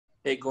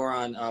Hey,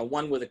 Goran,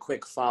 one with a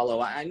quick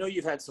follow. I know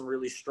you've had some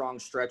really strong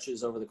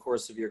stretches over the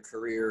course of your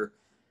career,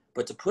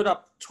 but to put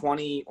up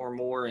 20 or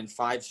more in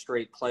 5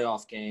 straight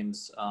playoff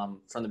games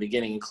from the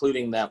beginning,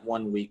 including that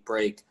 1 week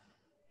break,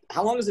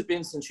 how long has it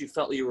been since you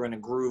felt you were in a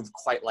groove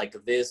quite like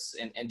this?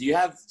 And do you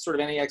have sort of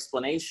any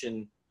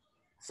explanation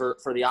for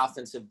the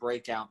offensive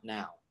breakout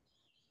now?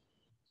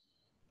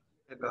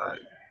 And,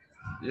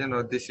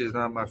 this is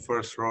not my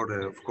first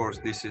rodeo. Of course,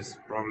 this is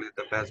probably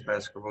the best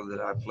basketball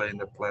that I play in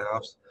the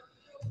playoffs.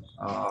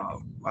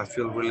 I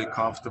feel really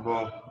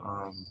comfortable.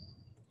 I'm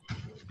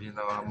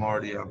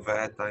already a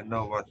vet. I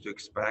know what to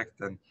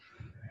expect, and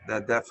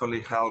that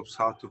definitely helps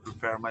how to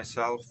prepare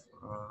myself.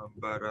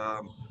 But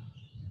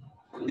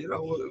you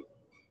know,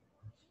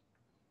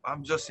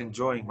 I'm just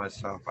enjoying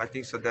myself. I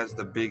think so. That's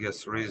the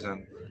biggest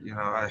reason.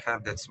 I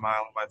have that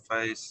smile on my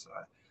face.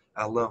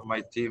 I love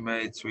my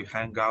teammates. We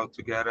hang out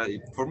together.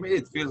 For me,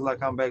 it feels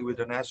like I'm back with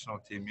the national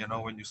team.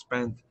 When you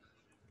spend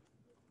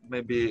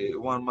maybe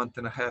 1 month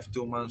and a half,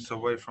 2 months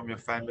away from your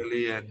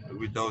family and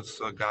with those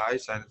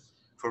guys, and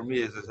for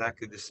me, it's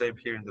exactly the same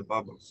here in the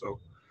bubble. So,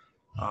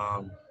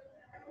 um,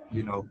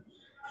 you know,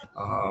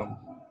 um,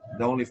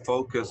 the only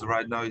focus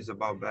right now is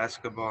about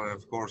basketball, and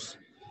of course,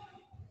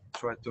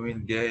 try to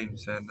win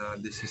games. And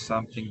this is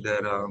something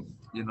that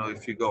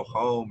if you go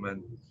home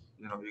and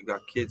you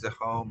got kids at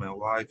home and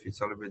wife,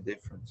 it's a little bit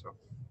different. So.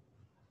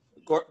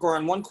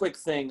 Goran, one quick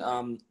thing.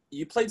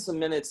 You played some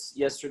minutes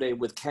yesterday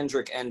with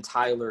Kendrick and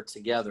Tyler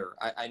together.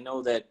 I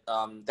know that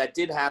that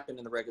did happen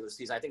in the regular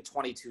season. I think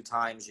 22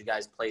 times you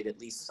guys played at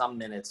least some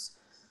minutes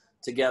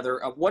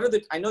together.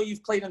 I know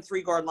you've played in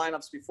 3-guard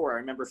lineups before. I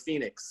remember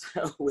Phoenix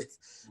with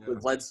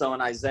Bledsoe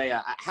and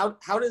Isaiah.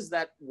 How does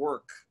that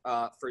work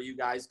for you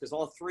guys? Because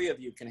all 3 of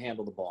you can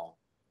handle the ball.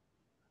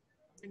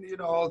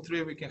 All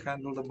 3 we can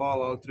handle the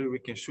ball. All 3 we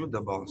can shoot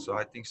the ball. So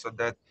I think so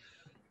that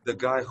the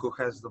guy who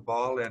has the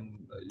ball,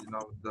 and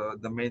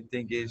the main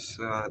thing is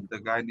the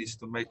guy needs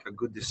to make a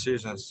good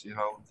decisions.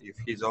 If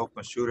he's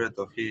open, shoot it,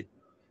 or he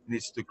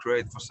needs to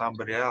create for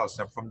somebody else.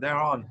 And from there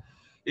on,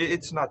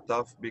 it's not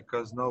tough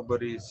because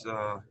nobody's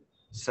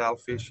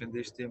selfish in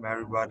this team.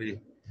 Everybody,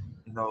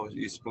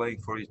 is playing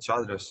for each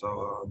other.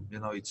 So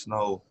it's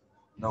no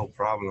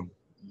problem.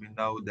 We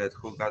know that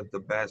who got the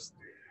best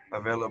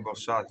available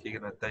shot, he's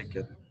gonna take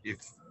it. If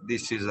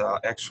this is an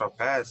extra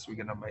pass, we're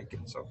gonna make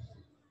it. So.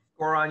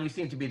 Goran, you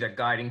seem to be the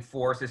guiding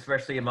force,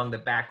 especially among the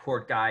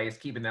backcourt guys,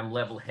 keeping them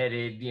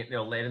level-headed,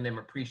 letting them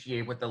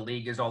appreciate what the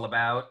league is all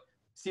about.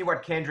 See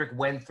what Kendrick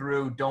went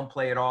through, don't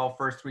play at all,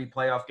 first 3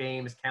 playoff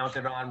games,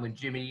 counted on when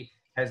Jimmy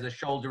has the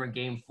shoulder in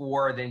game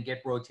 4, then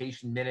get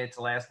rotation minutes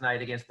last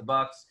night against the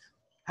Bucks.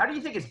 How do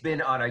you think it's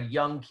been on a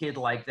young kid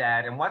like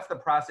that, and what's the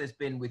process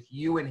been with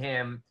you and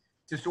him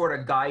to sort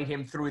of guide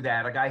him through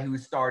that, a guy who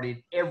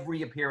started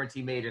every appearance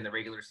he made in the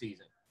regular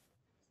season?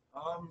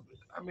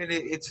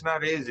 It's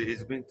not easy.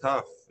 It's been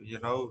tough,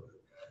 to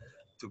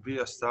be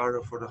a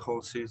starter for the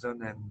whole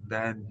season. And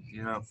then,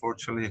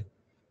 unfortunately,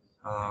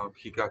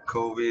 he got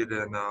COVID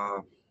and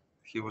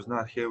he was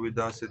not here with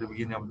us at the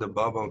beginning of the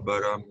bubble.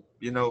 But,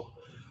 we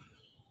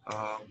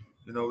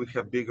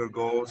have bigger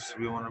goals.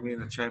 We want to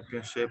win a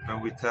championship,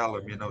 and we tell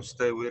him,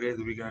 stay with it.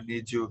 We're going to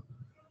need you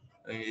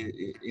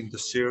in the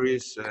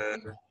series.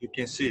 And you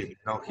can see,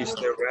 he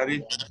stayed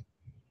ready.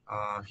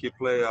 He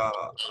played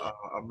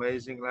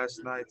amazing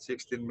last night,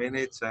 16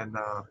 minutes, and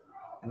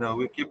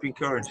we keep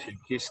encouraging him.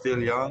 He's still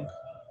young,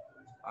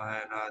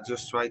 and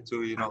just try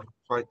to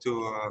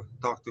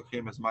talk to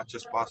him as much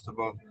as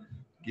possible,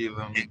 give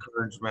him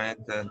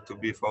encouragement, and to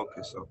be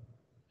focused. So.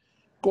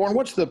 Goran,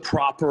 what's the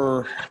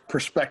proper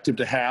perspective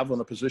to have on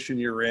the position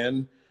you're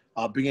in,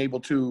 being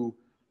able to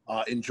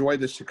enjoy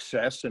the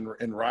success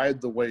and ride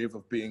the wave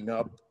of being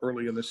up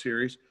early in the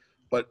series,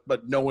 but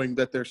knowing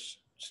that there's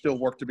still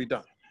work to be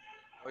done?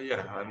 Oh,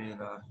 yeah,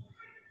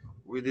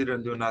 we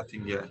didn't do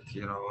nothing yet.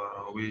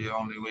 We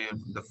only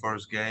win the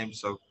first game,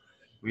 so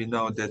we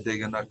know that they're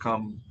gonna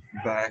come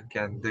back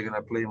and they're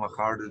gonna play much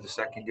harder the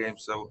second game.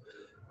 So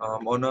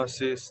on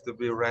us is to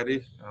be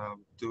ready,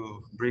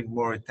 to bring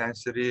more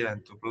intensity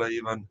and to play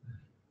even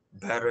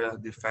better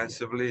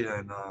defensively.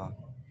 And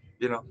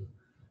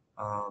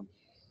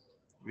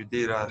we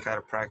did had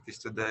a practice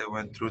today,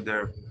 went through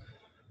their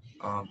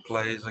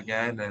plays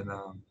again, and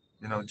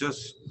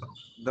just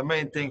the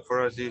main thing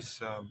for us is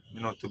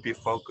to be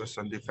focused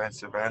on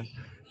defensive end,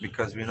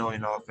 because we know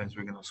in offense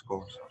we're gonna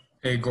score. So.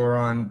 Hey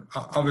Goran,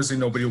 obviously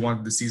nobody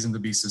wanted the season to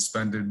be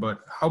suspended,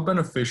 but how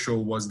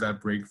beneficial was that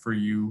break for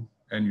you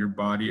and your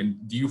body?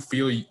 And do you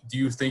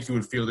think you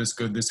would feel this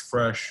good, this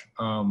fresh,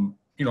 on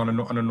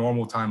a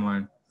normal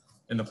timeline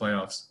in the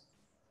playoffs?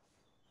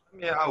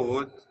 Yeah, I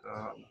would.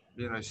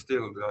 It's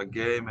still a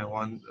game and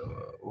one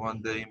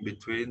day in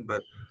between,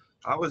 but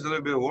I was a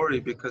little bit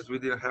worried because we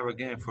didn't have a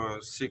game for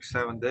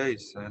 6-7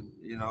 days, and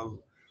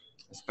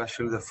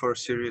especially the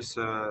first series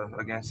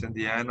against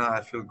Indiana,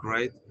 I feel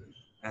great,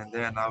 and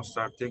then I'll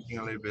start thinking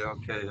a little bit.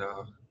 Okay,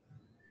 I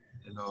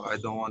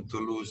don't want to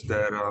lose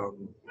that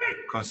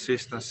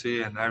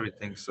consistency and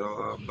everything.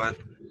 So, but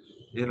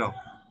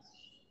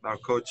our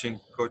coaching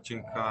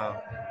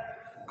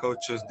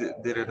coaches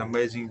did an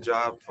amazing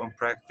job on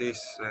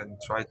practice and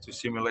tried to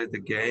simulate the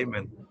game.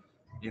 And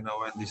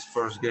when this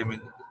first game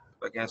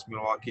against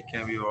Milwaukee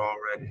came, we were all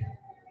ready.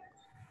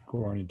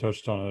 Goran, you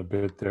touched on it a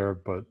bit there,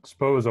 but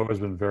Spo has always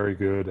been very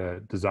good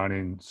at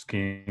designing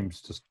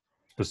schemes to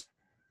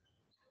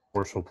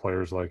specific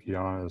players like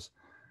Giannis.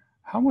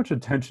 How much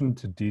attention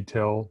to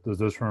detail does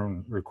this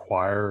room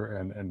require,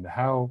 and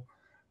how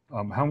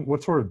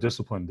what sort of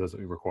discipline does it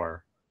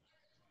require?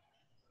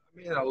 I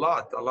mean, a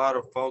lot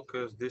of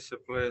focus,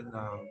 discipline.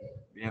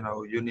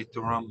 You need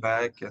to run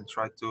back and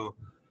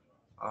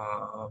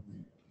um,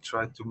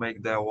 try to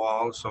make that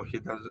wall so he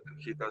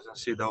doesn't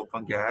see the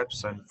open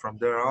gaps. And from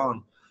there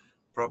on,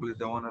 probably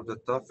one of the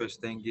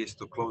toughest thing is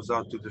to close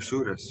out to the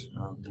shooters.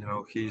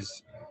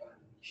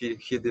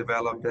 He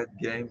developed that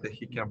game that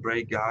he can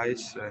break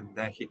guys and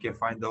then he can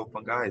find the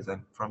open guys.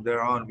 And from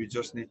there on, we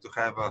just need to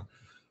have a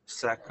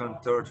second,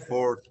 third,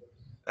 fourth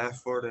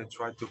effort and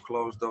try to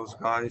close those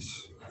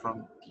guys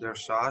from their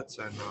shots.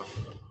 And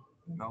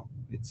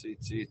it's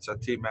a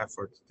team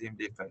effort, team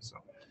defense. So.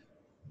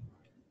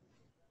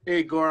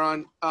 Hey,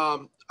 Goran.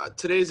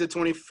 Today's the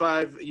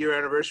 25-year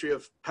anniversary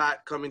of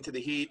Pat coming to the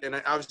Heat,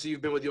 and obviously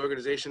you've been with the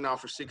organization now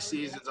for 6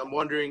 seasons. I'm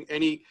wondering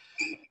any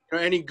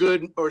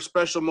good or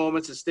special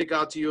moments that stick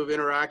out to you of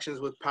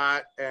interactions with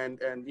Pat, and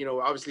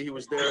obviously he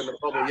was there in the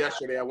bubble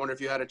yesterday. I wonder if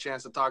you had a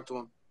chance to talk to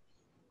him.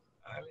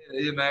 I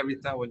mean, every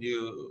time when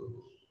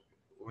you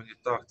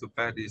talk to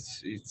Pat,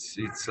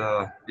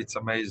 it's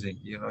amazing.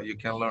 You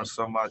can learn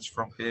so much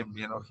from him.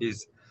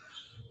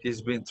 He's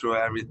been through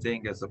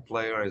everything as a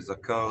player, as a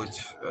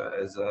coach,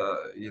 as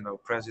a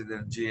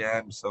president,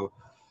 GM. So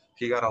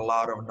he got a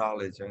lot of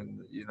knowledge.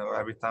 And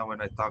every time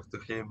when I talk to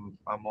him,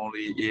 I'm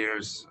only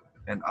ears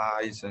and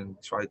eyes and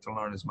try to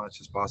learn as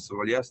much as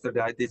possible.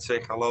 Yesterday I did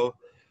say hello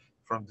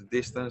from the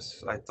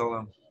distance. I told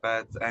him,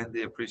 Pat,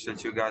 Andy,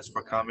 appreciate you guys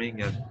for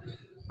coming. And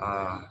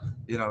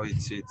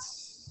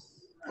it's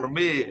for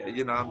me.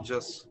 I'm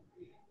just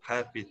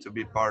happy to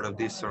be part of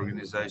this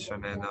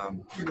organization and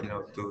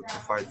to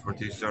fight for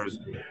this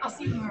jersey. I'll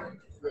see you tomorrow.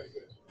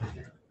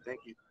 Thank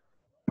you.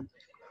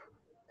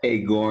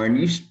 Hey, Goran,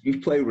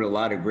 you've played with a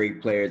lot of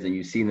great players and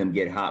you've seen them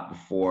get hot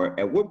before.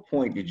 At what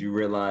point did you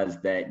realize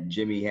that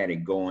Jimmy had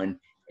it going?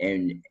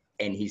 And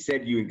he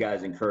said you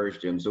guys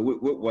encouraged him. So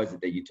what was it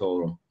that you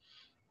told him?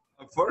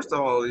 First of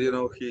all,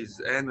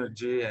 his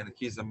energy and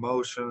his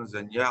emotions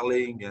and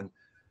yelling and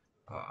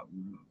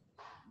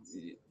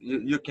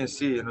you can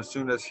see, as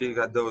soon as he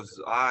got those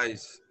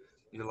eyes,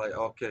 you're like,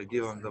 okay,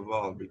 give him the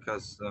ball,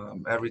 because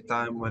every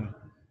time when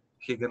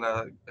he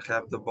gonna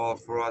have the ball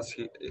for us,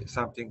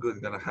 something good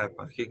gonna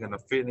happen. He gonna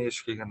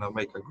finish. He gonna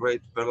make a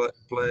great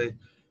play,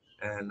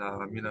 and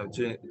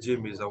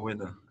Jimmy's a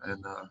winner,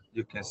 and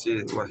you can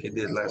see what he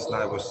did last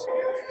night was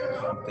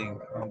something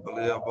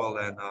unbelievable,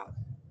 and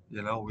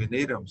we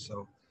need him,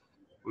 so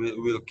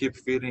we'll keep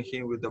feeding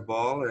him with the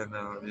ball, and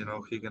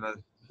he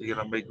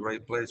gonna make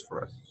great plays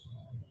for us.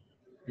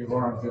 Hey,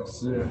 Goran, good to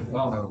see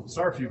you.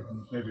 Sorry if you've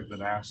maybe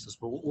been asked this,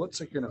 but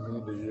what's it going to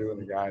mean to you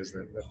and the guys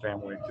that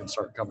family can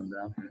start coming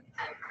down here?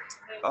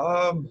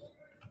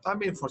 I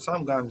mean, for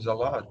some guys, a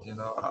lot.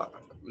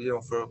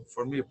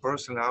 For me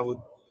personally, I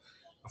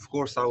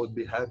would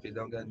be happy.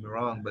 Don't get me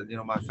wrong, but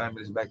my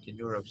family's back in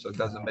Europe, so it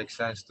doesn't make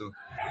sense to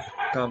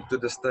come to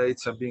the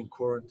States and be in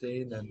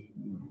quarantine, and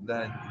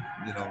then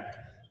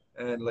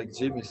and like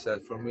Jimmy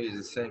said, for me, it's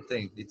the same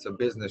thing. It's a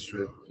business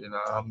trip.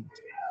 I'm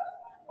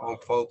all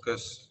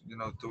focus,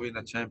 to win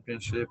a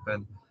championship.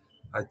 And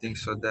I think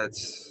so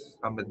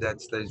I'm at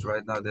that stage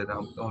right now that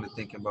I'm only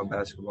thinking about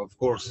basketball. Of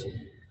course,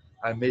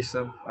 I miss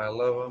them. I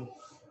love them.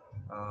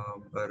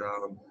 But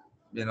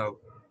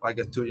I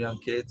got 2 young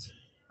kids.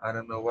 I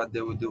don't know what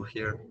they would do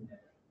here.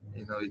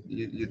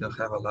 You don't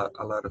have a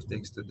lot of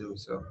things to do.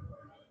 So.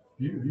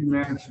 You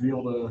managed to be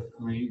able to,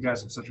 I mean, you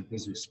guys have such a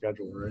busy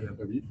schedule, right?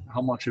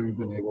 How much have you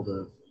been able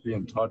to be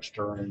in touch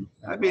during?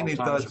 I've been in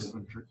touch.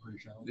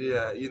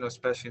 Yeah,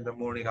 especially in the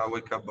morning, I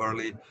wake up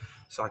early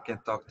so I can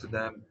talk to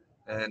them.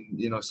 And,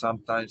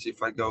 sometimes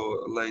if I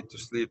go late to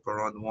sleep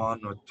around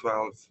 1 or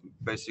 12,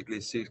 basically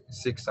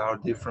 6-hour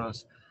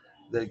difference,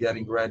 they're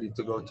getting ready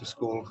to go to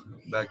school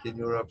back in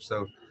Europe.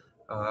 So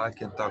I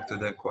can talk to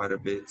them quite a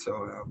bit.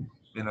 So,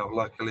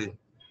 luckily,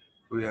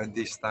 we are in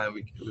this time,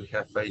 we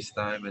have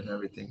FaceTime and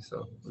everything,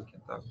 so we can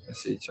talk and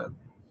see each other.